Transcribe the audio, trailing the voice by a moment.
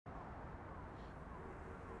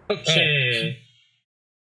Okay.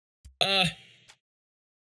 I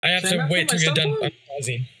have to wait till you're done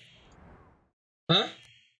pausing. Huh?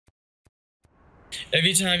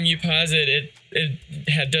 Every time you pause it,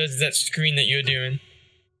 it does that screen that you're doing.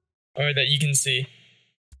 Or that you can see.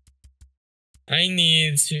 I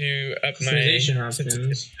need to up my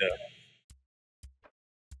options.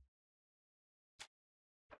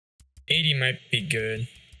 80 might be good.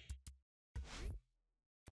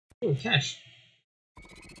 Oh, cash.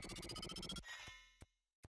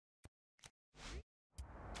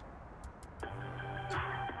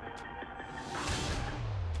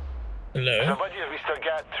 Hello? The body of Mr.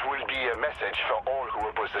 Gat will be a message for all who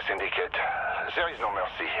oppose the Syndicate. There is no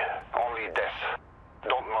mercy, only death.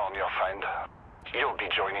 Don't mourn your friend. You'll be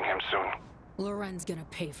joining him soon. Loren's gonna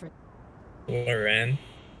pay for it. Loren?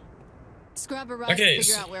 Scrub a ride to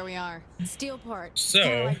figure out where we are. Steelport. So...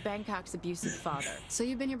 Kinda like Bangkok's abusive father. So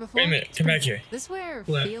you've been here before? Wait a minute, come back here. This where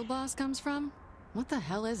what? Field Boss comes from? What the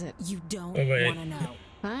hell is it? You don't want to know.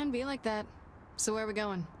 Fine, be like that. So where are we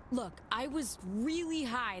going? Look, I was really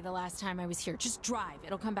high the last time I was here. Just drive.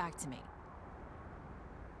 It'll come back to me.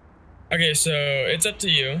 Okay, so it's up to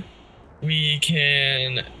you. We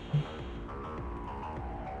can...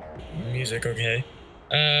 Music, okay.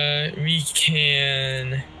 We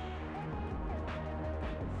can...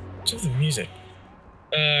 What's with the music?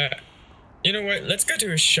 You know what? Let's go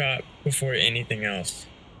to a shop before anything else.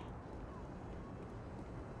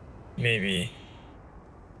 Maybe.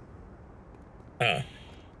 Oh.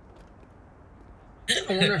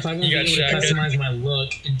 I wonder if I won't be able to customize my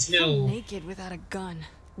look until... I'm naked without a gun.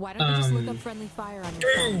 Why don't you just look up friendly fire on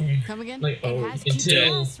your phone? Come again? Like, It has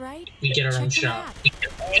until GPS, right? we get our own Check the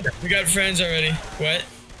shop. map. We got friends already. What?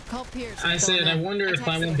 Call Pierce. I said, I wonder if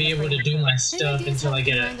I won't be able to do my stuff until we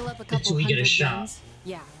get a shop.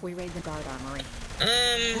 Yeah, we raid the guard armory.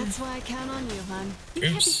 That's why I count on you, hon. You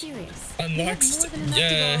can't be Oops. serious. We have more Unlocked. than enough Yeah.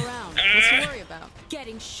 to go around. What's to worry about?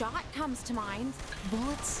 Getting shot comes to mind.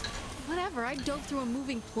 Bullets? Whatever, I dove through a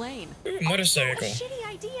moving plane. Ooh, A motorcycle. shitty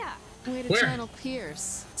idea. Way to Where? channel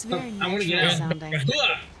Pierce. It's very I wanna get natural out. sounding.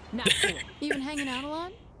 Not cool. You been hanging out a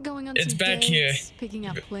lot? Going on It's some back dates, here. picking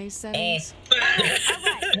up play settings. Alright,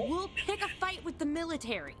 we'll pick a fight with the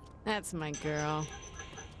military. That's my girl.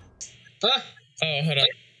 Huh? Oh, hold on.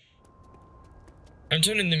 I'm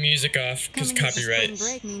turning the music off because Coming into copyright.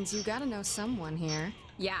 spring break means you gotta know someone here.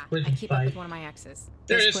 Yeah, Where's I the keep up fight? with one of my exes.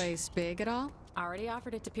 There it This is. place big at all? Already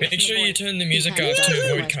offered it to Pierce. Make sure you turn the music kinda off to asked the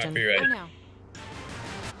avoid question. I copyright. know.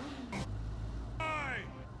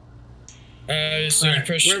 So you Alright,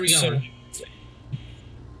 push. where are we going?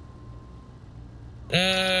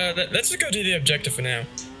 Let's just go to the objective for now.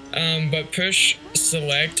 But push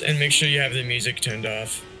select and make sure you have the music turned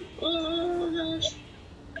off. Oh gosh.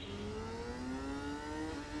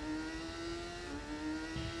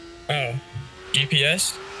 Oh,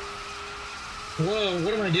 GPS? Whoa,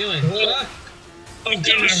 what am I doing? What? Oh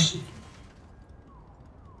gosh.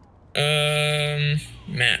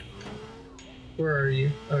 Map. Where are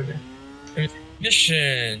you? Okay.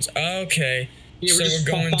 Missions. Okay. Yeah, So we're just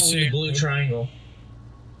we're going following the to blue triangle.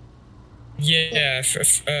 Yeah,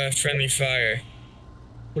 friendly fire.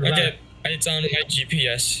 What about Okay, it? it's on my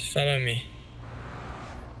GPS. Follow me.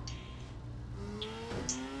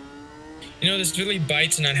 You know, this really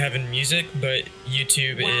bites not having music, but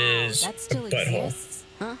YouTube is that a still butthole. exists?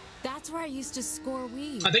 Huh? That's where I used to score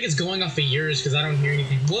weed. I think it's going off of yours because I don't hear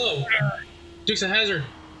anything. Whoa! Dukes of Hazzard.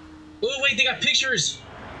 Oh wait, they got pictures.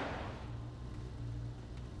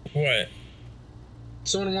 What?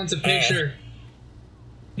 Someone wants a picture.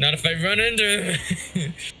 Not if I run into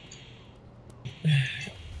him.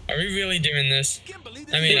 Are we really doing this?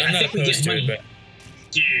 I mean, Yeah, I'm I not think we opposed get to it, money.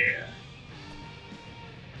 but...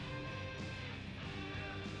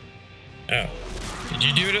 Yeah. Oh. Did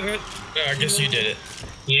you do it? Oh, I guess you did it.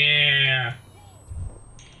 Yeah.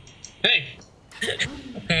 Hey.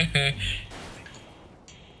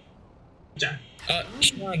 Ja.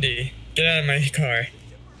 Shandi, get out of my car.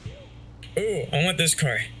 Ooh, I want this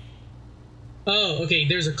car. Oh, okay.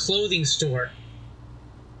 There's a clothing store.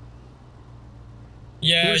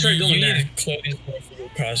 Yeah, gonna try you going need there. a clothing store for your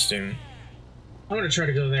costume. I'm gonna try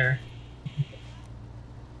to go there.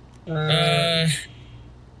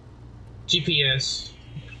 GPS.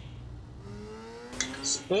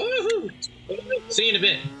 Woohoo! See you in a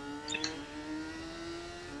bit.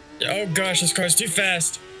 Oh gosh, this car's too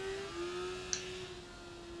fast.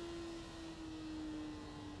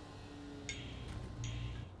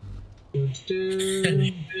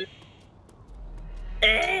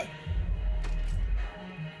 Ah!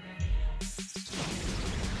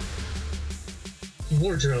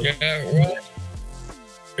 Wardrobe. Yeah, well,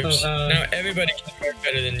 Oops. Now everybody can work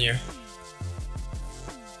better than you.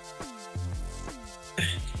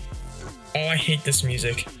 Oh, I hate this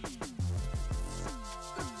music.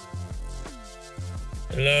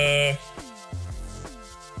 Hello.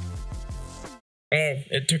 Oh,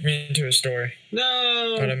 it took me into a store.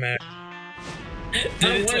 No. Automatic. I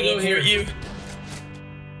don't want to go here. You.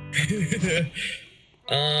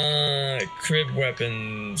 Crib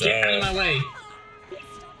weapons. Get out of my way.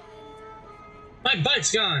 My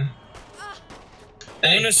bike's gone.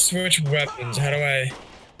 I want to switch weapons. How do I?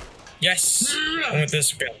 Yes. I want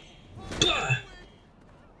this gun. I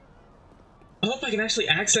hope I can actually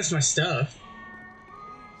access my stuff.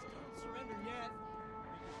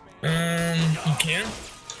 You can?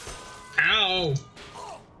 Ow!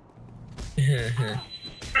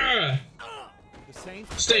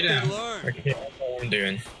 Stay down. Okay, that's what I'm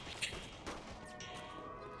doing.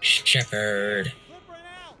 Shepherd.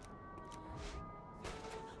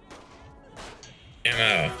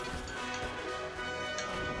 Ammo.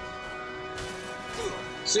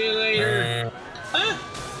 See you later.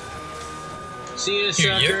 See you,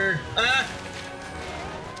 sucker.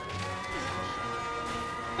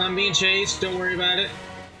 I'm being chased. Don't worry about it.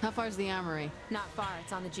 How far's the armory? Not far.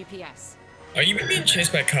 It's on the GPS. Are you being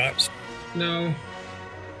chased by cops? No.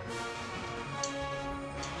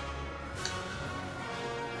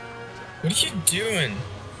 What are you doing?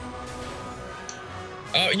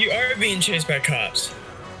 Oh, you are being chased by cops.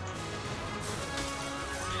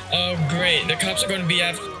 Oh, great. The cops are going to be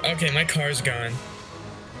after... Okay, my car's gone.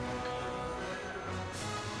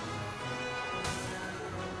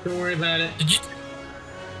 Don't worry about it. Did you...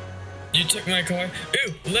 You took my car?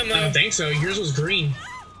 Ooh, limo! I don't think so. Yours was green.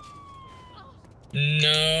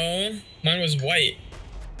 No. Mine was white.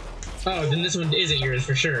 Oh, then this one isn't yours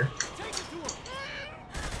for sure.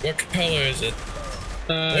 What color is it?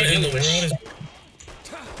 What in the world is...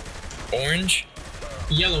 Orange?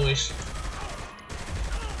 Yellowish.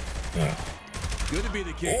 Oh. Good to be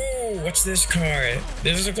the king. Ooh, what's this car?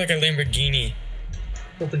 This looks like a Lamborghini.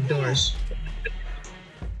 Open doors.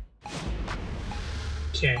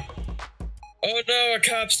 Okay. Oh no, a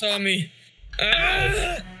cop saw me.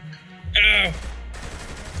 Ah! Ow!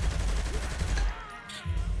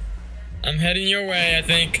 I'm heading your way, I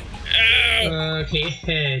think. Ow! Okay,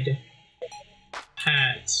 head.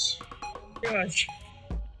 Hats. Gosh.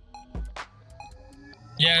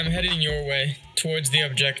 Yeah, I'm heading your way, towards the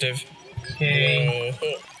objective. Okay.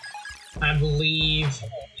 Whoa. I believe.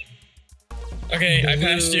 Okay, Blue. I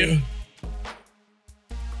passed you.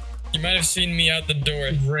 You might have seen me out the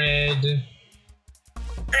door. Red.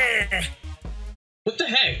 What the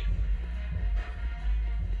heck?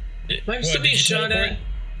 I'm still being shot at.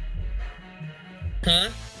 Huh?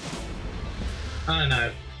 Oh no,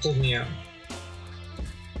 it pulled me out.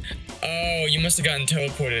 Oh, you must have gotten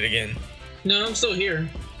teleported again. No, I'm still here.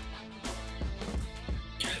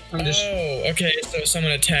 I'm just. Oh, okay, so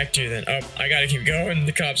someone attacked you then. Oh, I gotta keep going.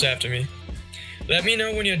 The cop's after me. Let me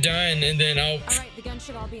know when you're done, and then I'll... Alright, the gun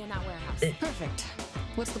should all be in that warehouse. Ooh. Perfect.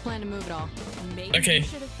 What's the plan to move it all? Maybe Okay, you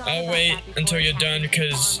should have thought I'll about wait that before until you're attacking done, the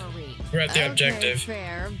because armory. we're at the objective.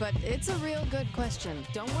 Fair, but it's a real good question.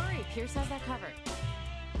 Don't worry, Pierce has that covered.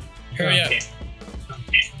 Hurry up.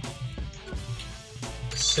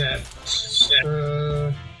 Except.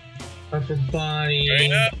 Upper body.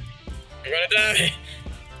 Hurry up. I'm gonna die.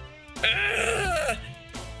 Ah!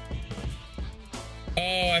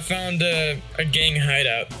 Oh, I found a gang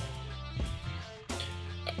hideout.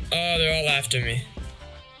 Oh, they're all after me.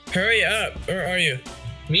 Hurry up. Where are you?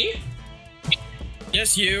 Me?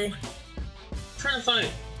 Yes, you. I'm trying to find.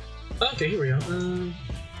 Okay, here we go.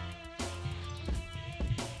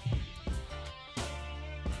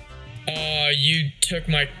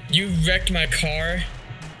 You wrecked my car.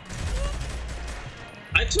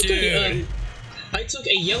 I took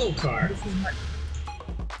a yellow car.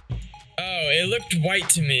 Oh, it looked white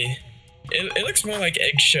to me. It looks more like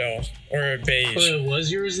eggshell or beige. Oh, it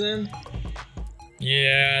was yours then?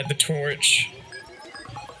 Yeah, the torch.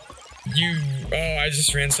 Oh, I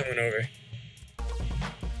just ran someone over.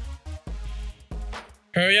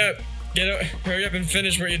 Hurry up. Hurry up and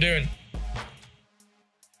finish what you're doing.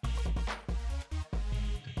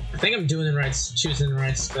 I think I'm doing the right, choosing the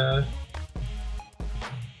right stuff.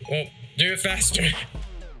 Well, do it faster.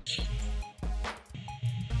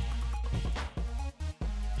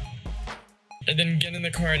 And then get in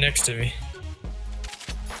the car next to me.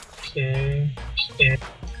 Okay.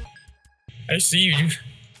 I see you.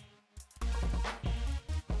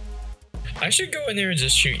 I should go in there and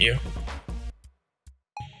just shoot you.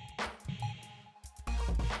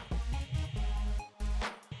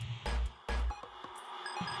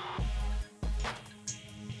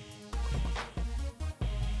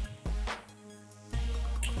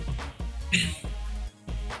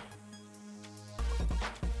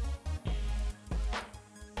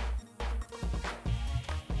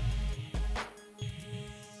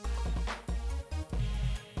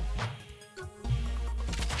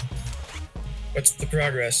 What's the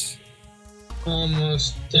progress?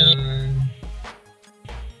 Almost done.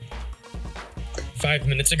 5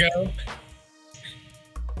 minutes ago?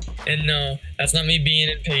 And no, that's not me being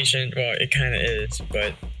impatient. Well, it kind of is,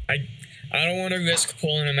 but I don't want to risk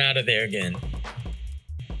pulling him out of there again.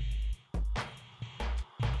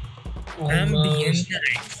 I'm being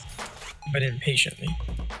nice, but impatiently.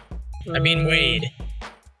 I mean Wade.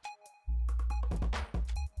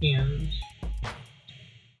 And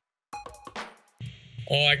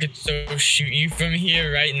Oh, I could so shoot you from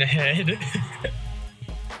here right in the head.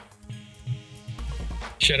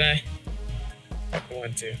 Should I? I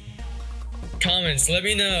want to. Comments, let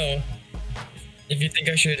me know if you think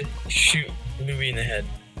I should shoot Louis in the head.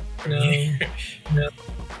 no, no,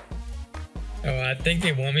 Oh, I think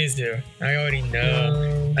they want me to. I already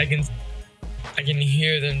know. no. I can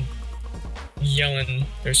hear them yelling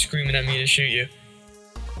or screaming at me to shoot you.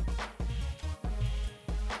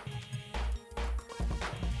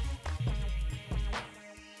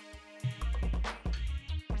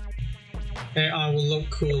 Hey, I will look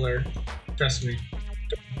cooler. Trust me.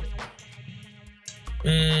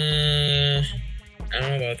 I don't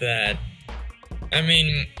know about that. I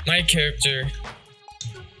mean, my character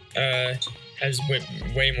has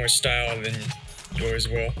way more style than yours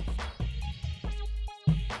will.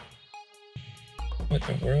 What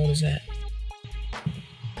the world is that?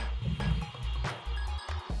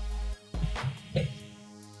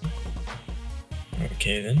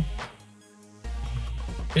 Okay then.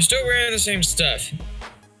 You're still wearing the same stuff.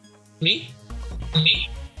 Me? Me?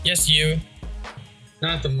 Yes, you.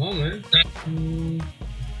 Not at the moment.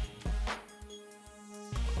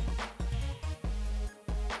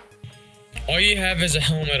 All you have is a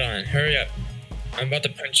helmet on. Hurry up. I'm about to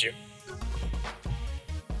punch you.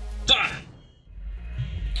 Fuck!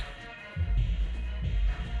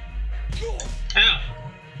 Ow!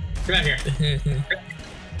 Get out here.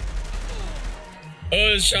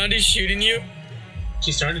 Oh, is Shandi shooting you?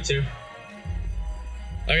 She started to.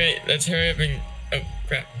 Okay, let's hurry up and... Oh,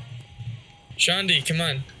 crap. Shandi, come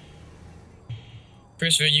on.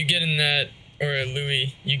 Christopher, you get in that... Or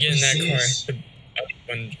Louis, you get in that Jeez. car. The other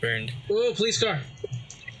one's burned. Oh, police car.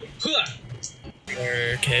 Hula!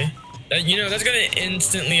 Okay. You know, that's gonna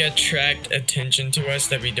instantly attract attention to us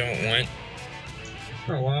that we don't want.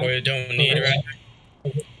 Oh, wow. Or don't need, right?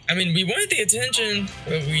 I mean, we want the attention,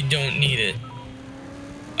 but we don't need it.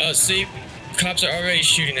 Oh, see? Cops are already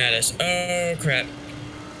shooting at us. Oh, crap.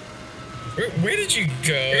 Where did you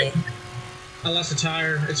go? I lost a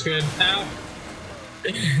tire. It's good. Ow!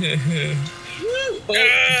 Woo! Oh,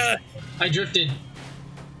 Ah! I drifted.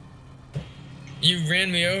 You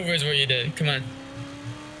ran me over is what you did. Come on.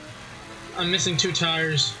 I'm missing 2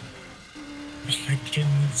 tires. Oh my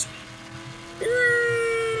goodness.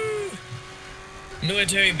 Woo!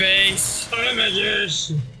 Military base. Oh my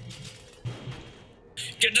gosh!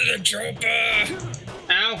 Get to the chopper!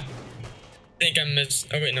 Ow! I think I missed.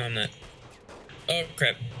 Oh wait, no, I'm not. Oh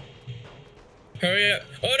crap! Hurry up!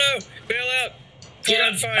 Oh no! Bail out! Get Car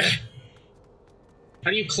on up. fire!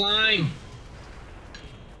 How do you climb?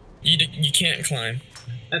 You can't climb.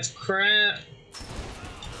 That's crap.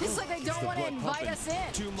 It's like they don't want to invite us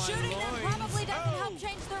in. Shooting them probably doesn't help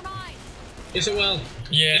change their mind. Yes, it will.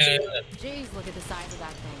 Yeah. Jeez, look at the size of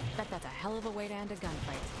that thing. Bet that's a hell of a way to end a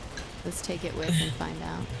gunfight. Let's take it with and find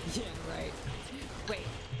out. Yeah, right. Wait,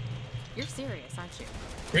 you're serious, aren't you?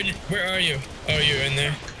 Where are you? Oh, you're in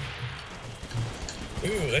there.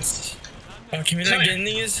 Ooh, let's. Oh, can we not get in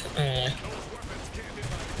these? Oh.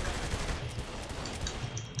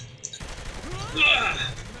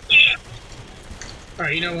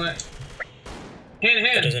 Alright, you know what? Hand to That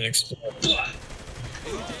hand. doesn't explode.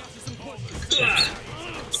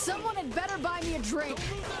 Someone had better buy me a drink.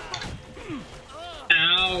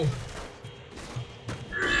 Ow.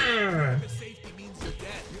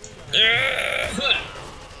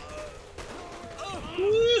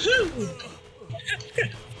 Woohoo!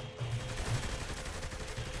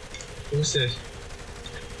 Who's this?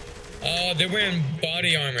 Oh, they're wearing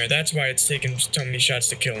body armor. That's why it's taking so many shots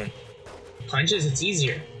to kill him. Punches, it's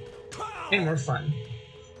easier. And more fun.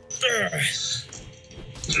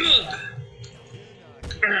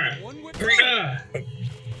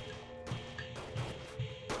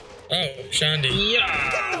 Oh, Shandi.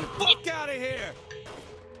 Yeah! Fuck out of here!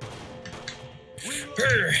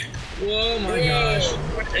 Whoa, my gosh.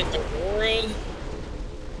 What in the world?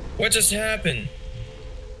 What just happened?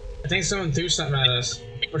 I think someone threw something at us.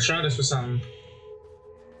 Or shot us with something.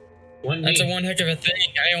 That's a one heck of a thing.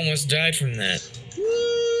 I almost died from that.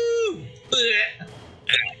 Woo!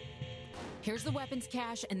 Here's the weapons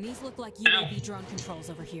cache, and these look like UAV drone controls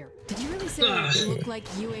over here. Did you really say they look like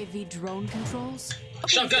UAV drone controls? Okay,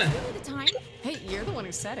 Shotgun. is this really the time? Hey, you're the one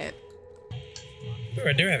who said it. Oh,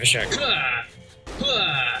 I do have a shotgun.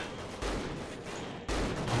 Ow,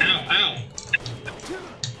 ow.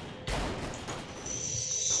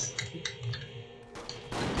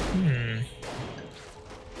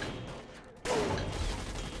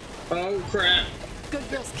 Oh, crap. Good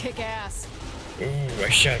girls kick ass. Ooh, I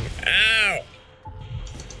shot him. Ow!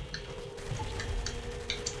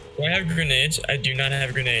 Do I have grenades? I do not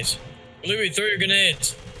have grenades. Louis, throw your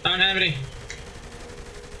grenades. I don't have any.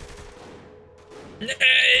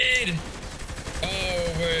 Nade!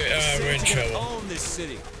 Oh, we're in trouble. Own this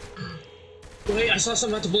city. Wait, I saw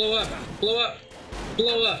something about to blow up. Blow up.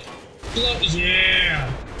 Blow up. Blow. Yeah.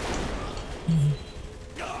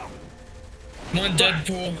 Come on,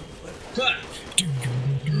 Deadpool.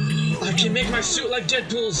 I can make my suit like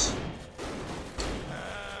Deadpool's.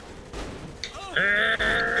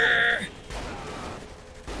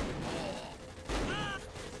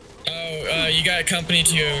 Oh, you got company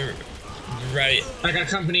to your right. I got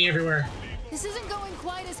company everywhere. This isn't going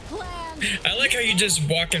quite as planned. I like how you just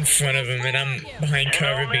walk in front of him and I'm behind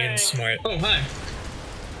cover being smart. Oh, hi.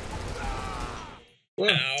 Whoa.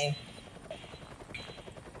 Ow.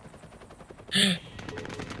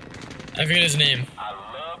 I forget his name.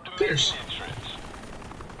 Pierce.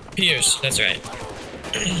 Pierce, that's right.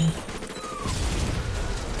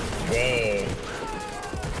 Whoa.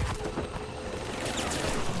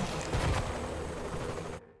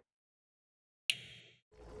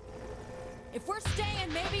 If we're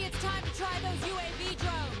staying, maybe it's time to try those UAV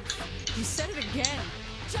drones. You said it again.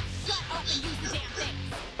 Just shut up and use the damn thing.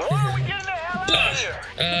 Why are we getting the hell out of here?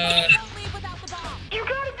 Don't leave without the bomb. You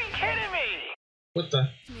gotta be kidding me! What the?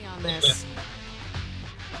 Me on this.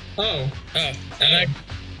 Oh. Oh,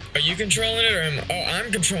 are you controlling it or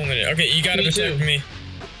I'm controlling it. Okay, you gotta Me protect too. me.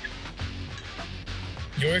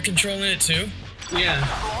 You're controlling it too? Yeah.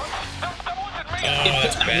 Oh,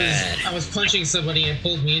 that's bad. I was punching somebody and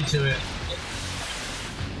pulled me into it.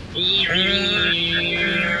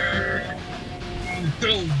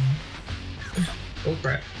 Boom. Oh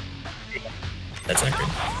crap. That's not good.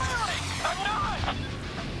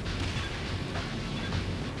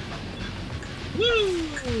 Woo!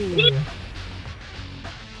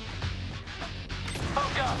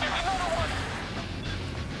 Oh god, there's another one!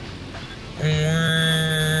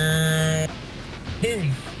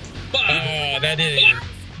 Boom. Oh, that did it.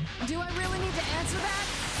 Do I really need to answer that?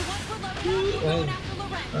 So once we're loaded up, we're going after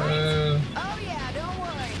Loren, right? Oh yeah, don't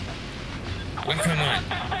worry. Oh, come on.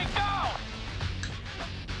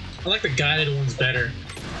 I like the guided ones better.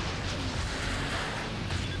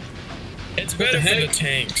 It's better for the heck?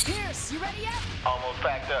 tanks. Pierce, you ready yet? Almost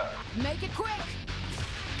packed up. Make it quick.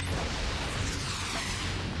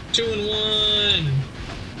 2 in 1.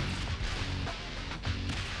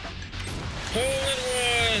 Hole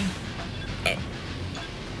in one. Oh.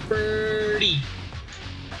 Birdie.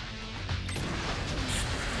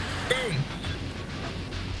 Boom.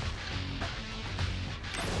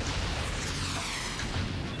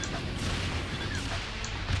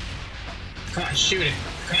 Come on, shoot it.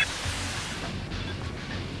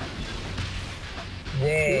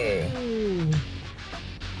 Whoa. Ooh.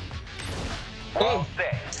 All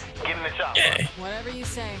set. Get in the chopper. Yeah. Whatever you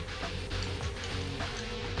say.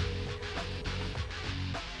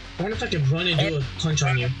 I wonder if I could run and do a punch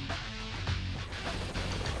on you.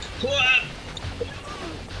 What?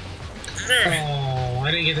 Oh,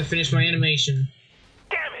 I didn't get to finish my animation.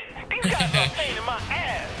 Damn it! These guys are pain in my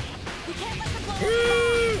ass! We can't let them blow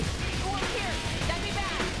Woo! Go up here. That'd be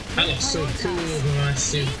bad. I look so cool in my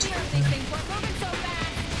suit. Easier if these things weren't moving so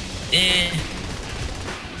fast. Eh.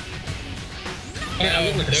 Yeah, I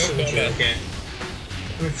look like a They're soldier, above okay.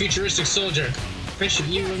 I'm a futuristic soldier. Can I shoot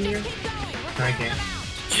you in here? Keep going. We're I clearing can't. them out.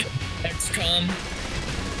 XCOM.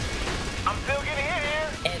 I'm still getting hit here!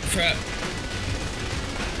 Oh crap.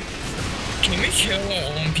 Can we kill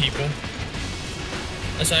our own people?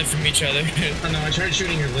 Aside from each other. I know, I tried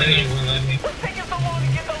shooting your leg and it wouldn't let me. What's taking so long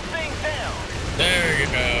to get those things down? There we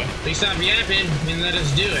go. Please stop yapping and let us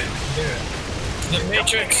do it. Do it. The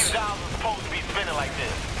Matrix. These dials are supposed to be spinning like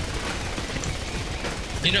this.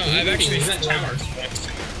 You know, I've actually Is that tower?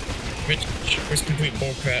 which was complete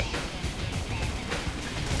bullcrap.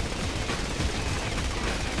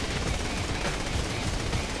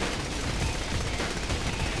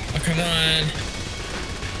 Oh, come on.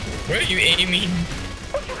 Where are you aiming?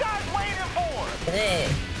 What you guys waiting for? Whoa.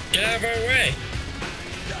 Get out of our way.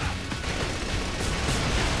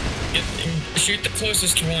 Shoot the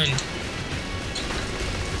closest one.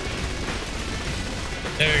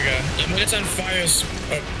 There we go. And when it's on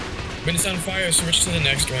fire, switch to the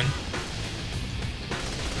next one.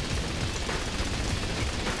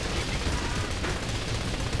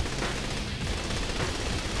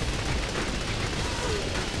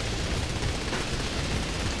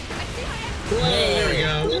 Whoa, there we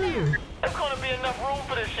go. There's gonna be enough room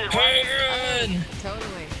for this shit, Home run!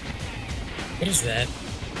 Totally. What is that?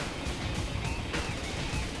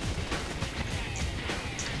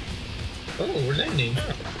 Oh, we're landing.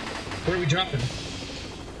 Where are we dropping?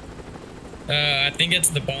 I think it's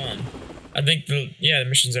the bomb. I think the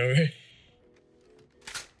mission's over.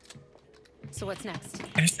 So what's next?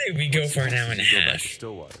 I say we go for an hour and a half.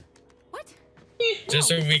 Stillwater. What? Just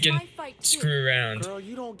so we can screw around. Girl,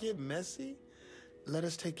 you don't get messy. Let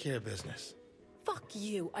us take care of business. Fuck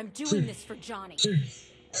you. I'm doing this for Johnny.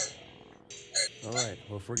 All right.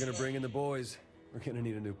 Well, if we're gonna bring in the boys, we're gonna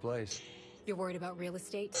need a new place. You're worried about real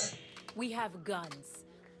estate? We have guns.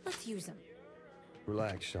 Let's use them.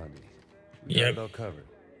 Relax, Shandi. We got Yep. it all covered.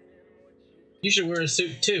 You should wear a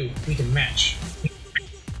suit too. We can match.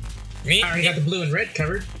 Me? I already got the blue and red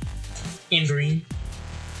covered. And green.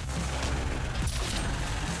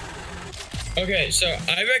 Okay, so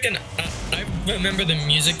I reckon I remember the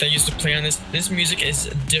music that used to play on this. This music is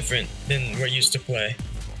different than what used to play.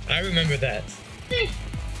 I remember that.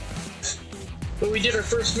 But we did our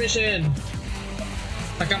first mission.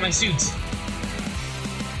 I got my suits.